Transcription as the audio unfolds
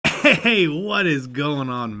Hey, what is going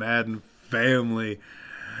on, Madden family?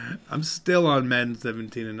 I'm still on Madden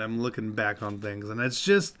 17 and I'm looking back on things, and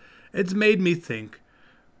it's made me think.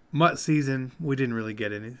 Mutt season, we didn't really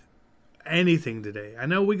get anything today. I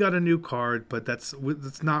know we got a new card, but that's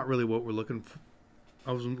not really what we're looking for.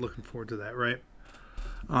 I wasn't looking forward to that, right?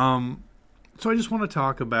 So I just want to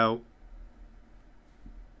talk about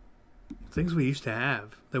things we used to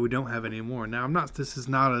have that we don't have anymore. Now, this is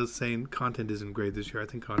not us saying content isn't great this year. I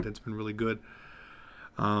think content's been really good.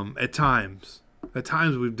 At times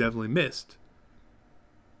we've definitely missed.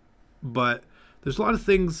 But there's a lot of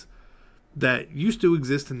things that used to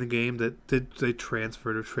exist in the game that they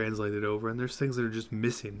transferred or translated over, and there's things that are just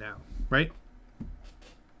missing now, right?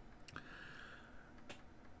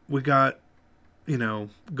 We got,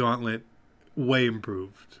 Gauntlet, way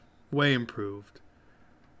improved.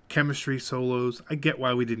 Chemistry solos, I get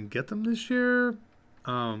why we didn't get them this year.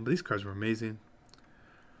 But these cards were amazing.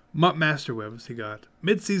 Mutt Master, what else he got?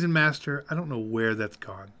 Mid-Season Master, I don't know where that's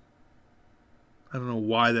gone. I don't know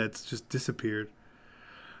why that's just disappeared.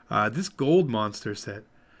 This gold monster set,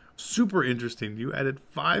 super interesting. You added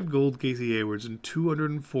 5 gold Casey Haywards and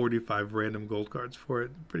 245 random gold cards for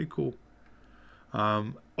it. Pretty cool.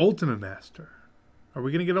 Ultimate Master. Are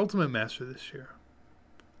we going to get Ultimate Master this year?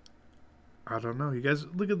 I don't know. You guys,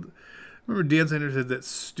 remember Dan Sanders had that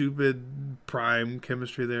stupid prime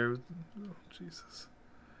chemistry there? Oh, Jesus.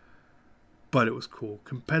 But it was cool.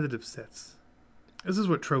 Competitive sets. This is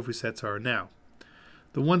what trophy sets are now.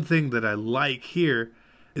 The one thing that I like here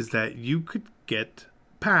is that you could get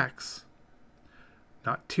packs.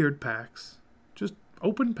 Not tiered packs. Just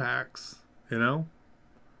open packs,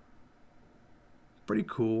 Pretty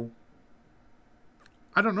cool.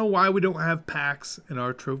 I don't know why we don't have packs in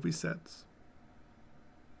our trophy sets.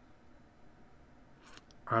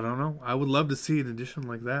 I don't know. I would love to see an edition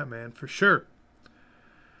like that, man, for sure.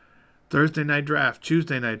 Thursday night draft,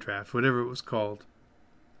 Tuesday night draft, whatever it was called.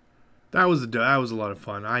 That was a lot of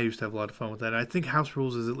fun. I used to have a lot of fun with that. I think House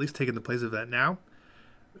Rules is at least taking the place of that now.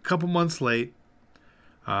 A couple months late,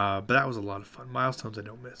 but that was a lot of fun. Milestones I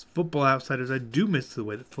don't miss. Football Outsiders, I do miss the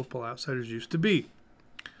way that Football Outsiders used to be.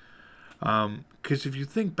 Because if you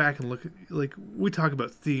think back and look at, we talk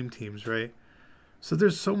about theme teams, right? So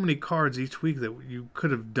there's so many cards each week that you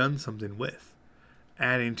could have done something with,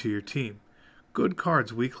 adding to your team. Good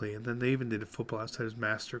cards weekly, and then they even did a Football Outsiders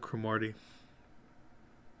Master Cromartie,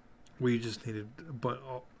 where you just needed a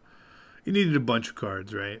bunch of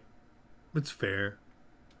cards, right? It's fair,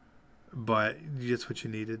 but that's what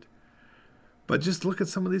you needed. But just look at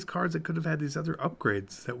some of these cards that could have had these other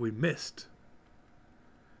upgrades that we missed.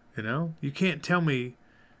 You can't tell me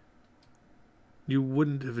you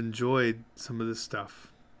wouldn't have enjoyed some of this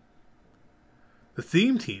stuff. The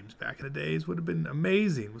theme teams back in the days would have been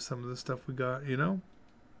amazing with some of the stuff we got,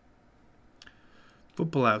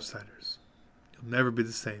 Football Outsiders. You'll never be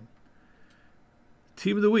the same.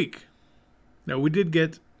 Team of the Week. Now, we did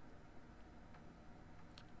get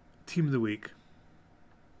Team of the Week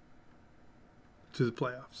to the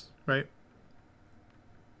playoffs, right?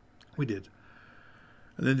 We did.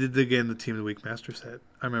 And then did again the Team of the Week Master set.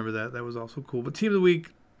 I remember that. That was also cool. But Team of the Week,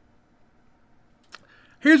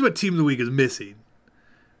 here's what Team of the Week is missing.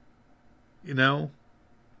 Here's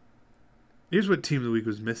what Team of the Week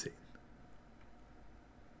was missing.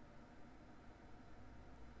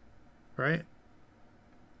 Right?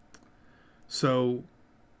 So,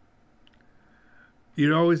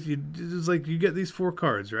 it's like you get these 4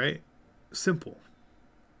 cards, right? Simple.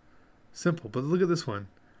 But look at this one.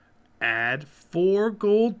 Add 4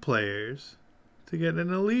 gold players to get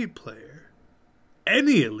an elite player.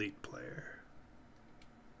 Any elite player.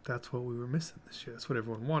 That's what we were missing this year. That's what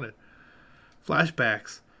everyone wanted.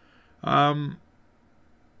 Flashbacks. I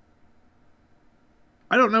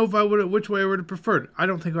don't know which way I would have preferred. I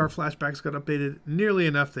don't think our flashbacks got updated nearly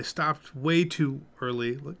enough. They stopped way too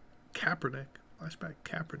early. Look, Kaepernick. Flashback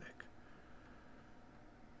Kaepernick.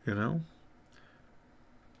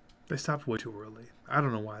 They stopped way too early. I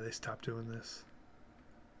don't know why they stopped doing this.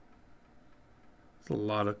 It's a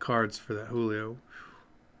lot of cards for that Julio.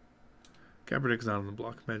 Kaepernick's not on the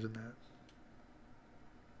block. Imagine that.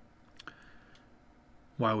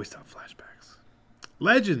 Why we stopped flashbacks.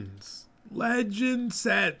 Legends. Legend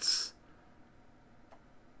sets.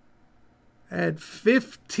 Add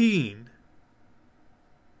 15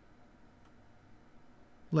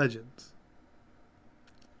 legends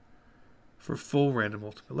for full random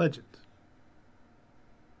Ultimate Legend.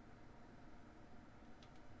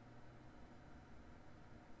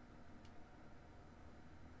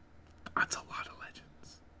 That's a lot of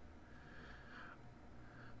legends.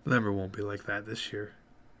 The number won't be like that this year.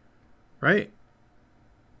 Right?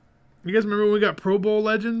 You guys remember when we got Pro Bowl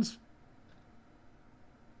legends?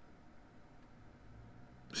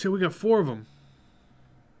 Shit, we got 4 of them.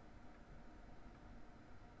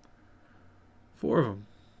 4 of them.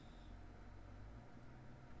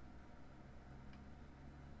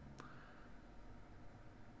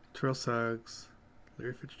 Terrell Suggs,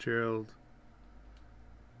 Larry Fitzgerald.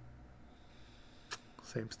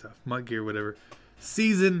 Same stuff. Mud gear, whatever.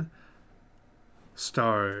 Season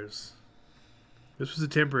stars. This was a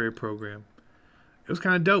temporary program. It was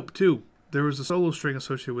kind of dope, too. There was a solo string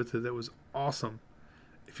associated with it that was awesome,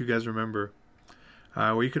 if you guys remember.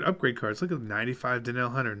 Where you could upgrade cards. Look at 95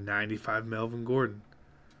 Danielle Hunter, 95 Melvin Gordon.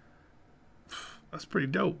 That's pretty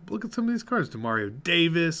dope. Look at some of these cards. DeMario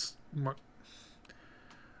Davis.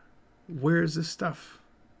 Where is this stuff?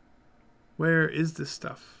 Where is this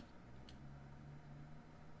stuff?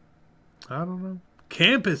 I don't know.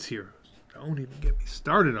 Campus Heroes. Don't even get me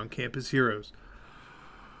started on Campus Heroes.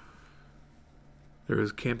 There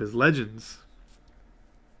is Campus Legends.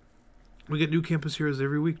 We get new Campus Heroes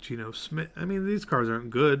every week. Geno Smith. I mean, these cards aren't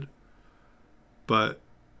good, but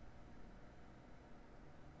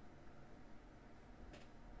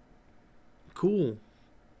cool.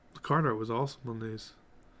 The card art was awesome on these.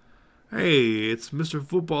 Hey, it's Mr.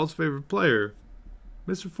 Football's favorite player.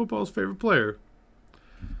 Mr. Football's favorite player.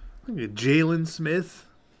 Look at Jalen Smith.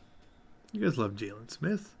 You guys love Jalen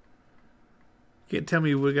Smith. You can't tell me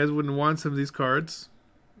you guys wouldn't want some of these cards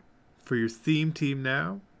for your theme team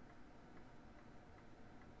now.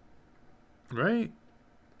 Right?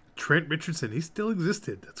 Trent Richardson, he still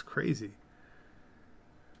existed. That's crazy.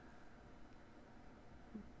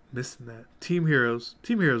 Missing that. Team Heroes.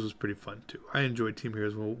 Team Heroes was pretty fun, too. I enjoyed Team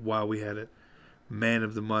Heroes while we had it. Man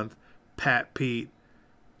of the Month. Pat Pete.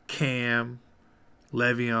 Cam.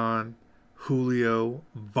 Le'Veon. Julio.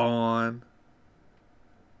 Vaughn.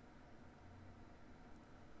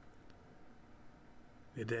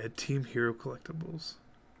 We had to add Team Hero collectibles.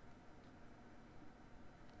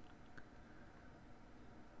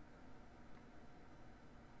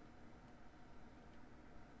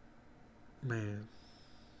 Man.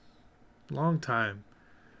 Long time.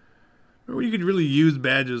 Remember, you could really use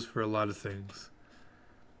badges for a lot of things.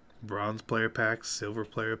 Bronze player pack, silver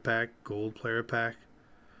player pack, gold player pack.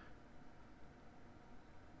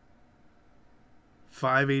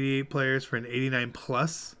 588 players for an 89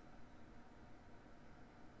 plus.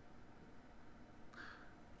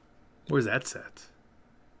 Where's that set?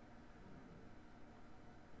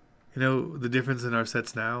 You know, the difference in our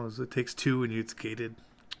sets now is it takes 2 and it's gated.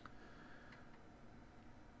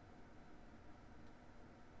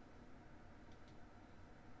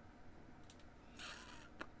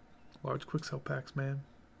 Large quick sell packs, man.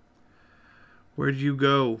 Where did you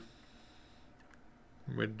go?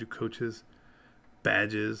 I'm ready to do coaches,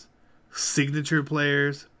 badges, signature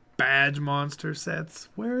players, badge monster sets.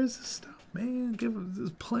 Where is this stuff, man? There's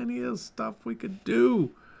plenty of stuff we could do.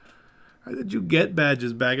 How did you get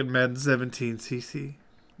badges back in Madden 17, CC?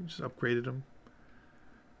 You just upgraded them.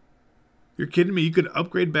 You're kidding me? You could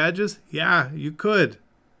upgrade badges? Yeah, you could.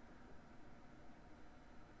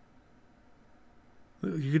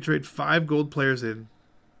 You could trade 5 gold players in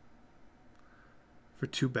for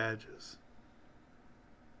 2 badges.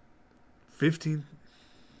 15.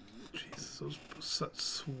 Jesus, those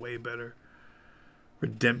sets way better.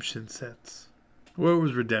 Redemption sets. What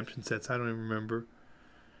was redemption sets? I don't even remember.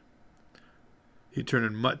 You turn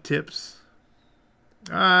in Mutt Tips.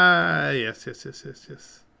 Ah, yes.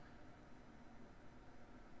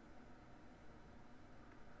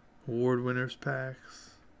 Award winners packs.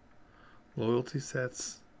 Loyalty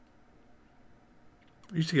sets.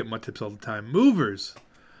 I used to get Mutt Tips all the time. Movers.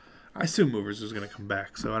 I assume Movers is going to come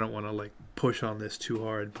back, so I don't want to push on this too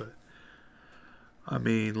hard. But I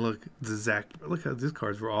mean, look, look how these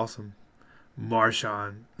cards were awesome.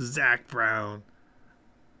 Marshawn, Zach Brown.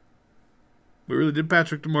 We really did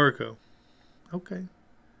Patrick DeMarco. Okay.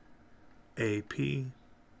 AP.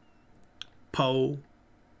 Poe.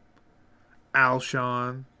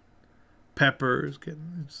 Alshon. Peppers.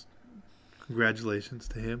 Congratulations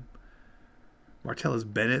to him. Martellus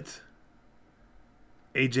Bennett.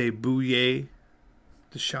 AJ Bouye.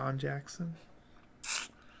 Deshaun Jackson.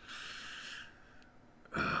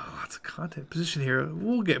 Lots of content. Position hero.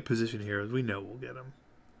 We'll get position heroes. We know we'll get them.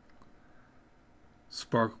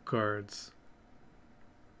 Sparkle cards.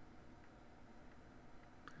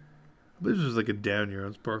 I believe this was a down year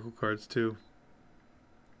on Sparkle cards too.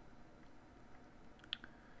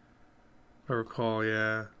 If I recall,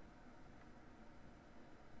 yeah.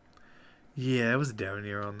 Yeah, it was a down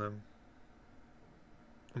year on them.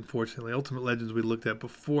 Unfortunately, Ultimate Legends we looked at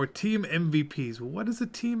before. Team MVPs. What is a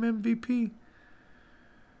team MVP?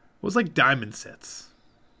 was like diamond sets,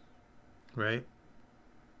 right?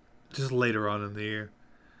 Just later on in the year.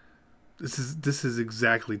 This is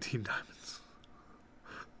exactly Team Diamonds.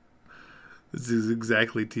 This is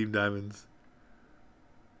exactly Team Diamonds.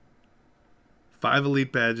 5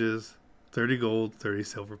 elite badges, 30 gold, 30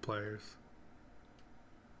 silver players.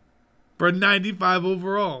 For a 95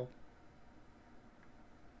 overall.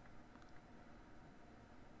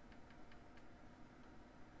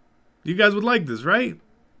 You guys would like this, right?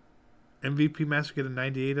 MVP Master get a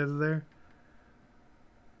 98 out of there.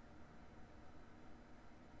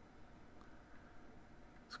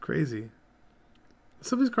 It's crazy.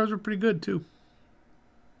 Some of these cards were pretty good too.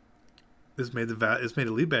 This made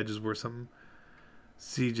elite badges worth something.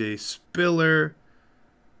 CJ Spiller.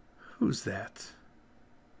 Who's that?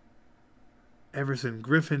 Everson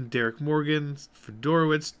Griffin, Derek Morgan,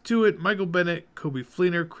 Fedorowicz, Stewart, Michael Bennett, Kobe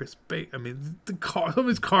Fleener, Chris Bay. I mean, some of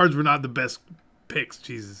his cards were not the best picks.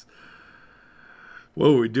 Jesus.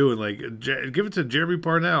 What were we doing? Like, give it to Jeremy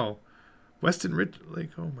Parnell. Weston Rich.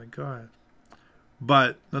 Like, oh my God.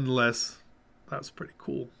 But, nonetheless, that was pretty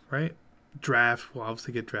cool, right? Draft. We'll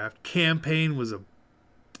obviously get draft. Campaign was a...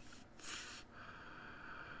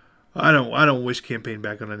 I don't wish campaign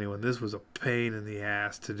back on anyone. This was a pain in the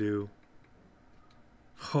ass to do.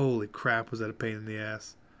 Holy crap, was that a pain in the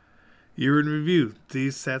ass. Year in review.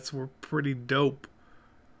 These sets were pretty dope.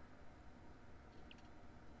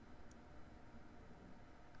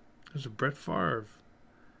 There's a Brett Favre.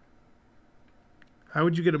 How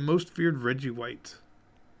would you get a most feared Reggie White?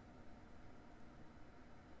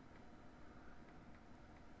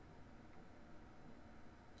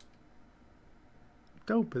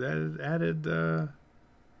 Dope. It added a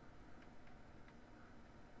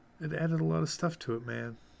lot of stuff to it,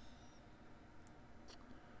 man.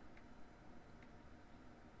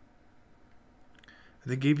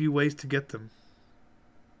 And they gave you ways to get them.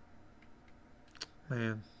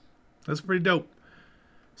 Man, that's pretty dope.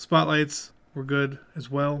 Spotlights were good as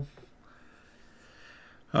well.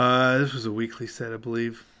 This was a weekly set, I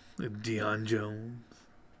believe. Deion Jones,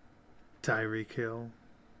 Tyreek Hill.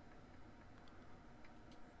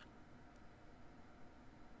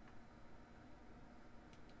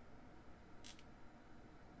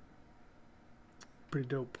 Pretty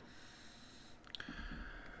dope.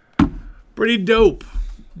 Pretty dope.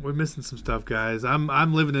 We're missing some stuff, guys.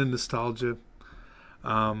 I'm living in nostalgia.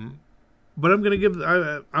 But I'm gonna give.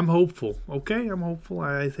 I'm hopeful. Okay, I'm hopeful.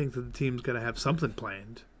 I think that the team's gonna have something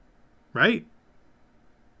planned, right?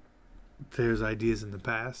 There's ideas in the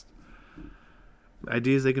past,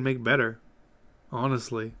 ideas they can make better.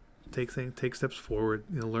 Honestly, take steps forward.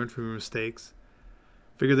 Learn from your mistakes.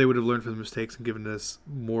 Figure they would have learned from the mistakes and given us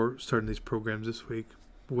more starting these programs this week,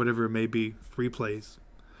 whatever it may be. Free plays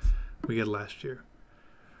we got last year,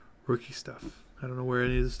 rookie stuff. I don't know where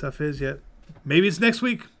any of this stuff is yet. Maybe it's next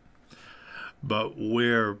week. But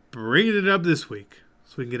we're bringing it up this week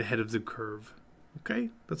so we can get ahead of the curve. Okay?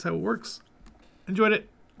 That's how it works. Enjoyed it.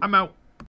 I'm out.